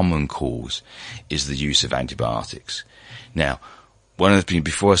most common cause, is the use of antibiotics. Now, one of the things,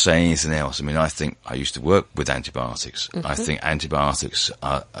 before I say anything else, I think I used to work with antibiotics. I think antibiotics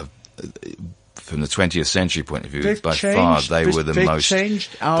are, from the 20th century point of view, they changed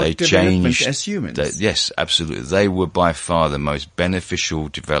our development as humans. Yes, absolutely. They were by far the most beneficial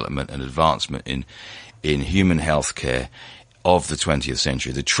development and advancement in human healthcare of the 20th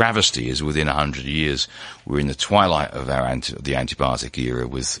century. The travesty is, within 100 years, we're in the twilight of the antibiotic era,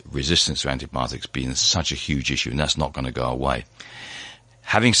 with resistance to antibiotics being such a huge issue, and that's not going to go away.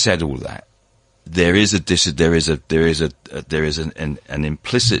 Having said all that, there is an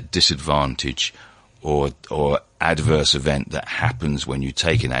implicit disadvantage or adverse event that happens when you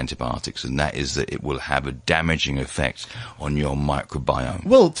take in antibiotics, and that is that it will have a damaging effect on your microbiome.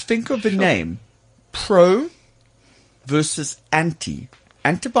 Well, think of the name, pro versus anti.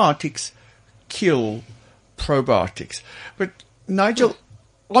 Antibiotics kill probiotics. But Nigel,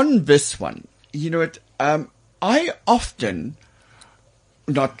 on this one, I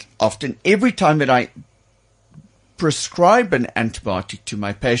not often, every time that I prescribe an antibiotic to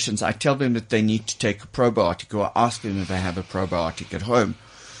my patients, I tell them that they need to take a probiotic, or ask them if they have a probiotic at home.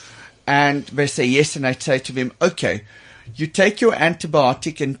 And they say yes, and I say to them, okay, you take your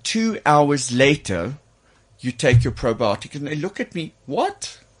antibiotic and 2 hours later you take your probiotic. And they look at me,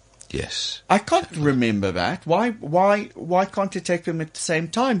 what? Yes. I can't remember that. Why can't you take them at the same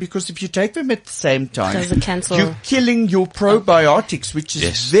time? Because if you take them at the same time, you're killing your probiotics, which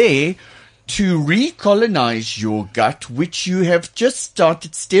is there to recolonize your gut, which you have just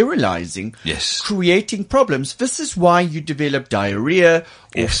started sterilizing, creating problems. This is why you develop diarrhea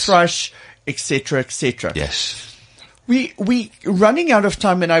or thrush, etc., etc. Yes. We running out of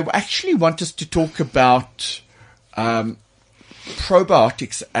time, and I actually want us to talk about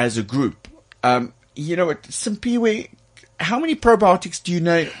probiotics as a group. Simpiwe, how many probiotics do you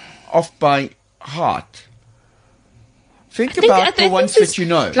know off by heart? Think about the ones that you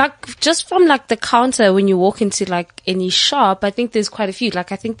know. Like, just from the counter when you walk into any shop, I think there's quite a few. I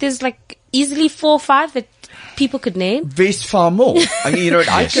think there's easily 4 or 5 that people could name. There's far more.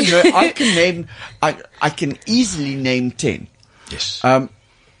 I can easily name 10. Yes.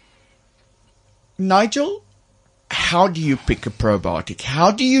 Nigel, how do you pick a probiotic?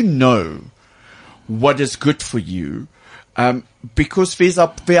 How do you know what is good for you? because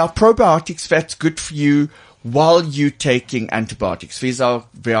there are probiotics that's good for you while you're taking antibiotics.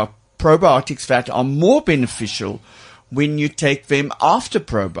 There are probiotics that are more beneficial when you take them after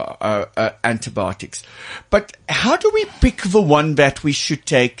antibiotics. But how do we pick the one that we should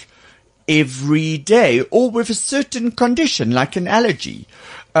take every day or with a certain condition like an allergy?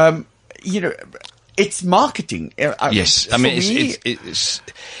 It's marketing. Yes, I mean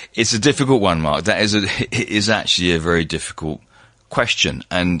it's a difficult one, Mark. It is actually a very difficult question,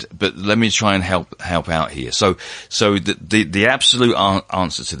 but let me try and help out here. So the absolute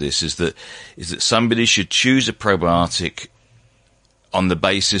answer to this is that somebody should choose a probiotic on the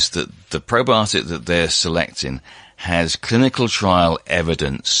basis that the probiotic that they're selecting has clinical trial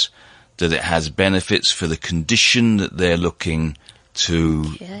evidence that it has benefits for the condition that they're looking to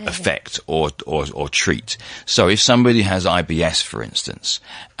affect or treat. So if somebody has IBS, for instance,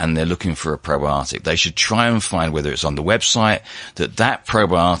 and they're looking for a probiotic, they should try and find whether it's on the website that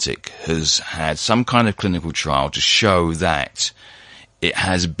probiotic has had some kind of clinical trial to show that it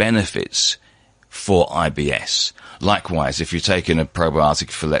has benefits for IBS. Likewise, if you're taking a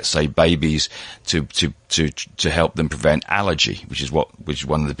probiotic for, let's say, babies to help them prevent allergy, which is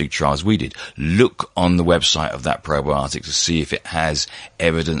one of the big trials we did, look on the website of that probiotic to see if it has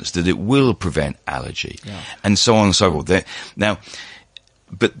evidence that it will prevent allergy, and so on and so forth. Now,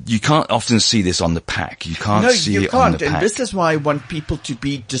 but you can't often see this on the pack. You can't see it on the pack. And this is why I want people to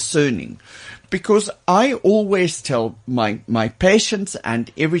be discerning. Because I always tell my patients,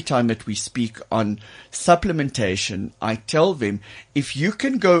 and every time that we speak on supplementation, I tell them, if you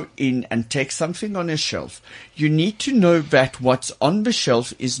can go in and take something on a shelf, you need to know that what's on the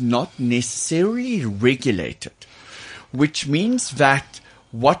shelf is not necessarily regulated, which means that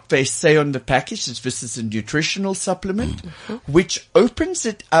what they say on the package is this is a nutritional supplement, which opens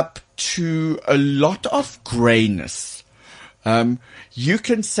it up to a lot of grayness. You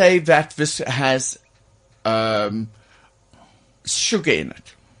can say that this has sugar in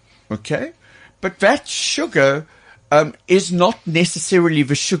it, okay? But that sugar is not necessarily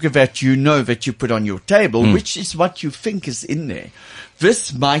the sugar that you know that you put on your table, which is what you think is in there.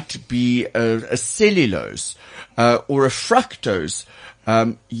 This might be a cellulose or a fructose,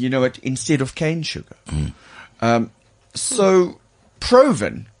 instead of cane sugar. So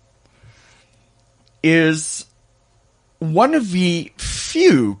Proven is one of the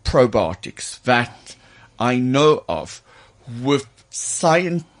few probiotics that I know of with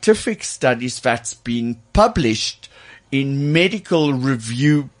scientific studies that's been published in medical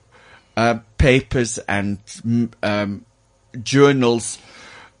review papers and journals.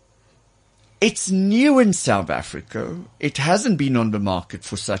 It's new in South Africa. It hasn't been on the market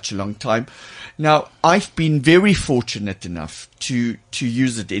for such a long time. Now, I've been very fortunate enough to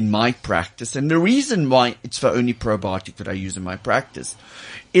use it in my practice. And the reason why it's the only probiotic that I use in my practice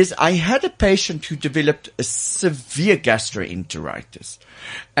is I had a patient who developed a severe gastroenteritis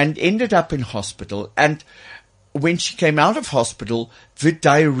and ended up in hospital. And when she came out of hospital, the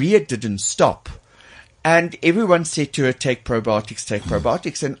diarrhea didn't stop. And everyone said to her, take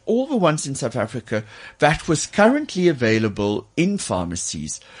probiotics. And all the ones in South Africa that was currently available in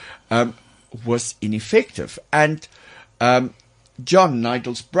pharmacies was ineffective. And John,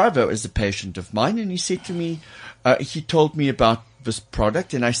 Nigel's brother, is a patient of mine. And he said to me, he told me about this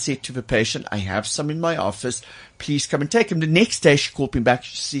product. And I said to the patient, I have some in my office. Please come and take them. The next day she called me back.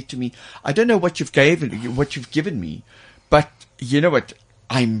 She said to me, I don't know what you've given me, but you know what?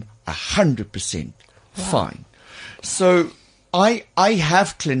 I'm 100% fine. So I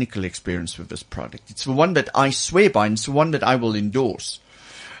have clinical experience with this product. It's the one that I swear by, and it's the one that I will endorse.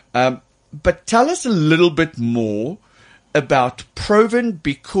 But tell us a little bit more about Proven,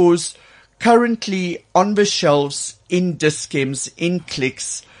 because currently on the shelves in Dis-Chems, in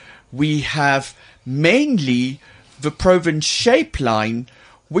Clicks, we have mainly the Proven Shape line,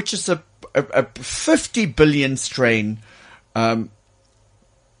 which is a 50 billion strain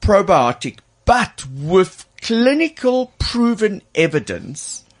probiotic, but with clinical proven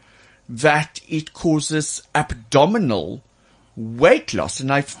evidence that it causes abdominal weight loss.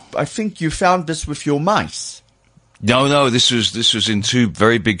 And I think you found this with your mice. No, this was in two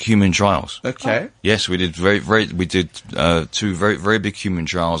very big human trials. Okay. Yes, we did two very, very big human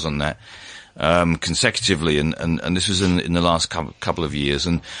trials on that. Consecutively, and this was in the last couple of years.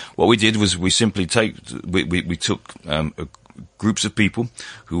 And what we did was we simply took groups of people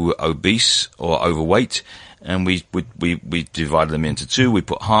who were obese or overweight, and we divided them into two. We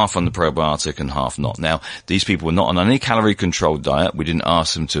put half on the probiotic and half not. Now, these people were not on any calorie-controlled diet. We didn't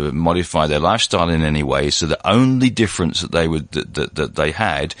ask them to modify their lifestyle in any way. So the only difference that that they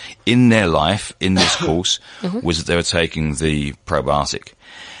had in their life in this course was that they were taking the probiotic.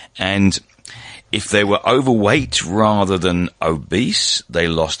 And if they were overweight rather than obese, they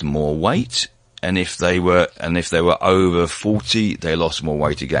lost more weight. And if they were over 40, they lost more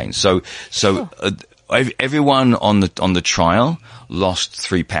weight again. So everyone on the trial lost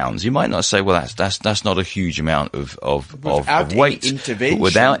 3 pounds. You might not say, well, that's not a huge amount of weight. But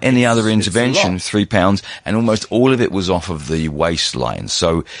without any other intervention, 3 pounds, and almost all of it was off of the waistline.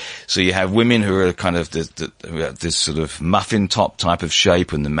 So you have women who are kind of who have this sort of muffin top type of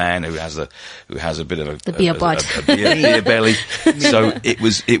shape, and the man who has a bit of a beer bod, a beer belly. So it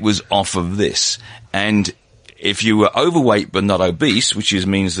was off of this. And if you were overweight but not obese, which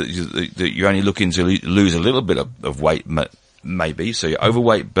means that you're only looking to lose a little bit of weight, maybe, so you're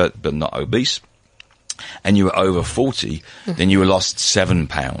overweight but not obese, and you were over 40, then you lost 7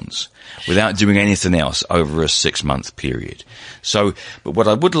 pounds without doing anything else over a 6-month period. So, but what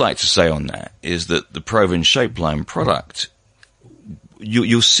I would like to say on that is that the Proven Shapeline product,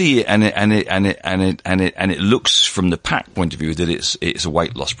 you'll see it, and it looks from the pack point of view that it's a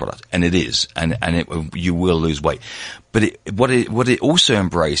weight loss product, and it is, and you will lose weight. But what it also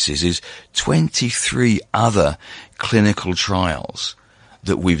embraces is 23 other clinical trials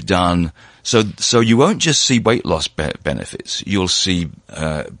that we've done. So you won't just see weight loss benefits. You'll see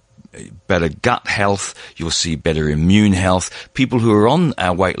better gut health. You'll see better immune health. People who are on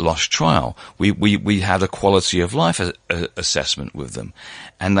our weight loss trial, we had a quality of life assessment with them,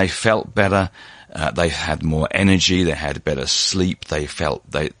 and they felt better. They had more energy. They had better sleep. They felt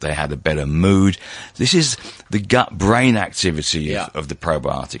they had a better mood. This is the gut-brain activity of the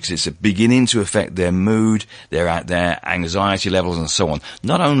probiotics. It's beginning to affect their mood, their anxiety levels, and so on.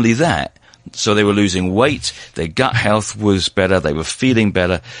 Not only that, so they were losing weight, their gut health was better, they were feeling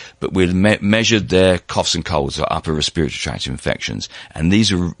better, but we measured their coughs and colds or upper respiratory tract infections, and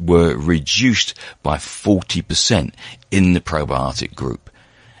these were reduced by 40% in the probiotic group.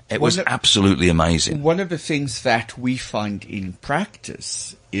 It was absolutely amazing. One of the things that we find in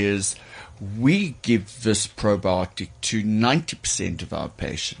practice is we give this probiotic to 90% of our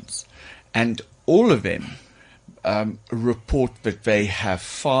patients, and all of them report that they have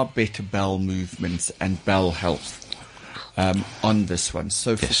far better bowel movements and bowel health on this one.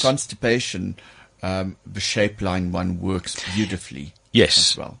 So for constipation, the Shapeline one works beautifully.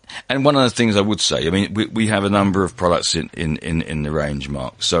 Yes. As well. And one of the things I would say, I mean, we have a number of products in the range,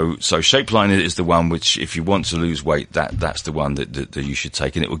 Mark. So Shapeline is the one which, if you want to lose weight, that's the one that you should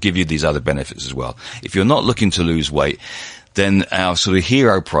take, and it will give you these other benefits as well. If you're not looking to lose weight, then our sort of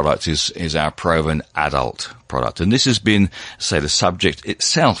hero product is our Proven Adult product. And this has been, say, the subject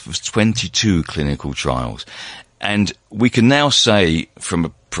itself of 22 clinical trials. And we can now say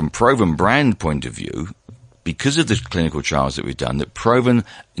from Proven brand point of view, because of the clinical trials that we've done, that Proven,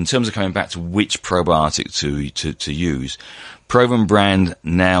 in terms of coming back to which probiotic to use, Proven brand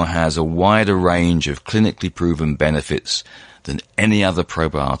now has a wider range of clinically proven benefits than any other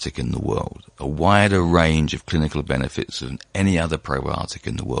probiotic in the world. A wider range of clinical benefits than any other probiotic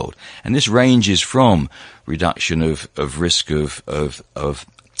in the world. And this ranges from reduction of risk of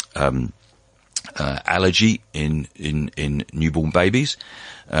allergy in newborn babies,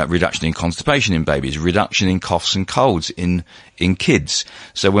 reduction in constipation in babies, reduction in coughs and colds in kids.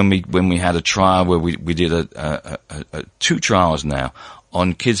 So when we had a trial where we did two trials now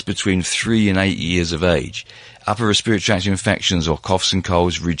on kids between 3 and 8 years of age, upper respiratory tract infections or coughs and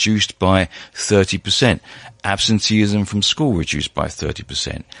colds reduced by 30%, absenteeism from school reduced by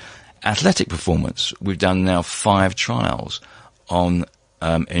 30%. Athletic performance, we've done now 5 trials on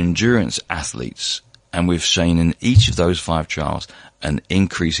endurance athletes, and we've seen in each of those 5 trials an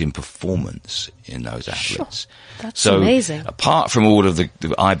increase in performance in those athletes. Sure. That's amazing. Apart from all of the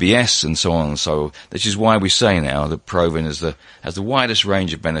IBS and so on and so, this is why we say now that Proven has the widest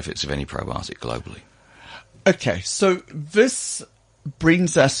range of benefits of any probiotic globally. Okay, so this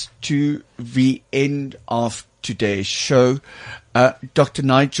brings us to the end of today's show. Dr.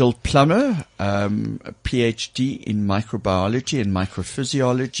 Nigel Plummer, a PhD in microbiology and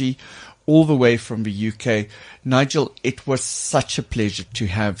microphysiology, all the way from the UK. Nigel, it was such a pleasure to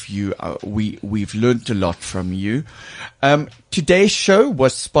have you. We've learned a lot from you. Today's show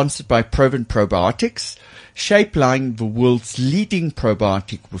was sponsored by Proven Probiotics, Shapeline, the world's leading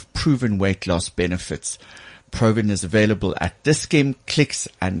probiotic with proven weight loss benefits. Proven is available at Dis-Chem, Clicks,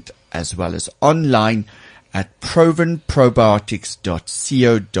 and as well as online. at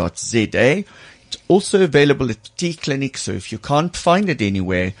provenprobiotics.co.za. It's also available at the T Clinic, so if you can't find it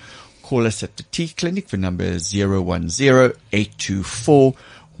anywhere, call us at the T Clinic. The number is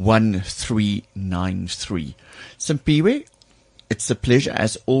 010-824-1393. Simpiwe, it's a pleasure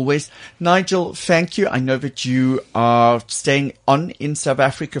as always. Nigel, thank you. I know that you are staying on in South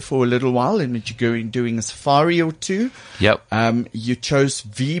Africa for a little while and that you're going doing a safari or two. Yep. You chose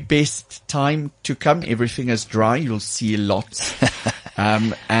the best time to come. Everything is dry. You'll see lots.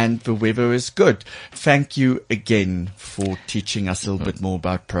 And the weather is good. Thank you again for teaching us a little bit more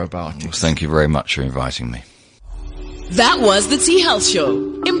about probiotics. Well, thank you very much for inviting me. That was the T Health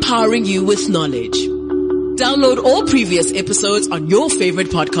Show, empowering you with knowledge. Download all previous episodes on your favorite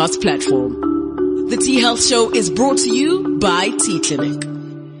podcast platform. The T Health Show is brought to you by T Clinic.